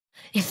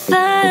If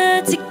I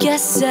had to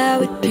guess, I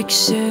would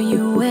picture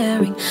you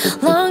wearing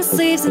long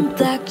sleeves and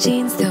black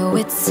jeans, though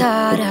it's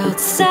hot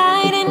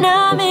outside. And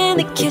I'm in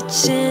the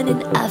kitchen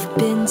and I've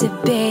been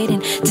debating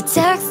to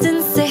text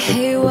and say,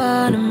 hey,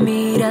 wanna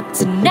meet up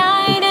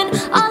tonight? And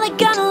all I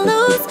gotta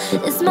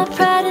lose is my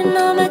pride and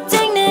all my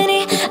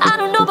dignity. I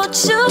don't know about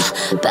you,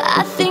 but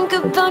I think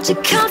about you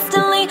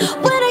constantly.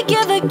 When I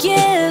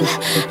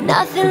give,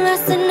 nothing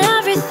less than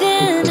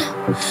everything,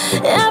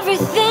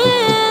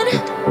 everything.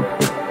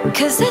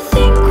 Cause I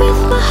think with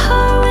my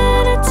heart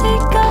when I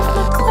take off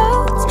my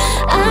clothes,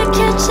 I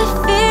catch a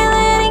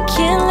feeling and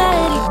can't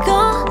let it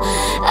go.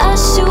 I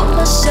shoot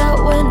my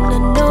shot when I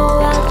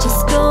know I'll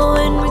just go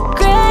and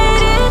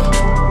regret it.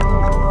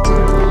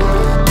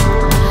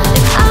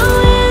 And I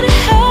went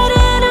ahead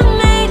and I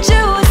made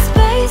you a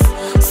space,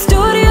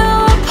 studio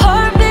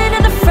apartment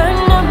in the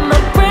front of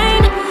my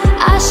brain.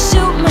 I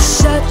shoot my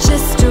shot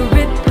just to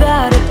rip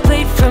out a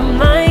plate from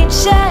my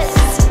chest.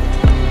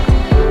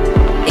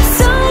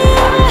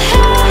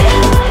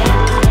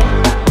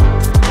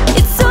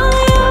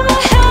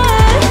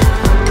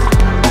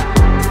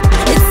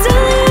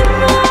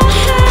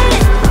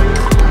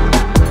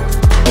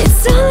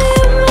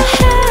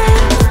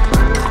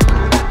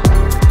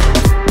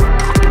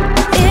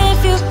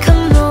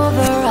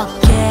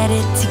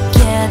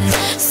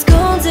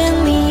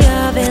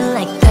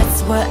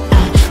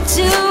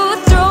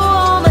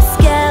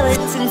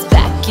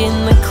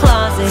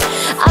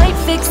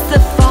 The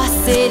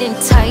faucet and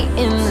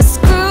tighten the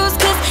screws,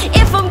 cause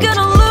if I'm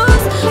gonna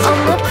lose all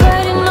my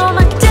pride and all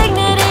my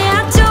dignity,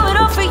 I do it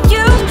all for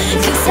you.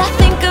 Cause I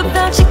think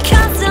about you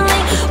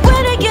constantly.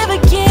 When I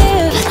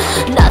give,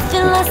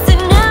 nothing less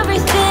than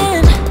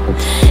everything,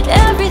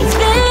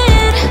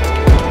 everything.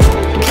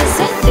 Cause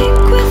I think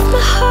with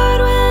my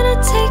heart when I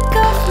take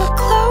off my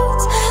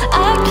clothes,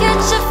 I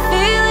catch a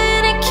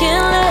feeling and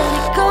can't let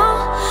it go.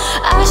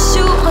 I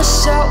shoot my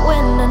shot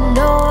when I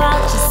know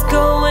I'll just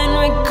go and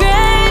regret.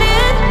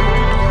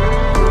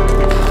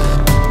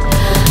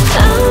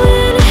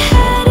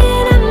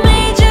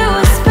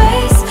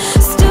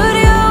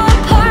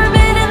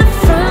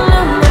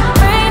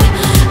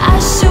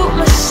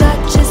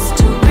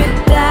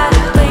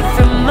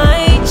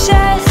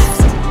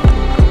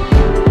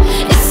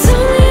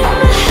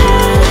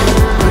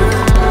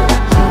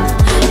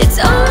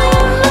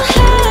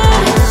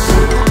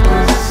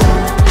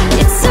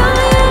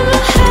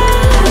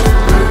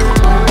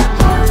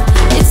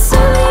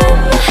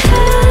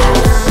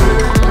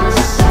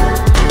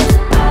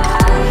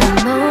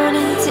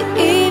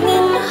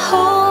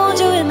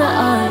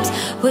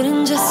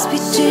 Wouldn't just be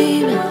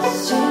dreaming.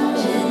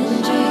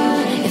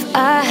 If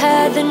I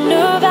had the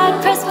nerve,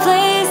 I'd press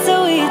play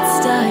so we'd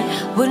start.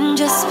 Wouldn't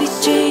just be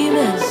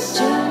dreaming.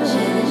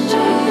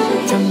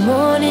 From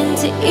morning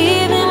to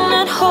evening,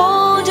 I'd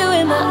hold you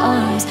in my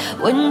arms.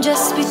 Wouldn't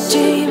just be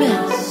dreaming.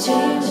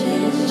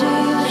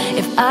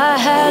 If I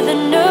had the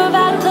nerve,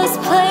 I'd press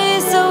play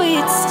so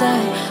we'd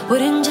start.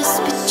 Wouldn't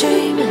just be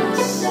dreaming.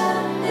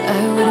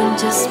 I wouldn't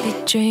just be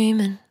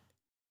dreaming.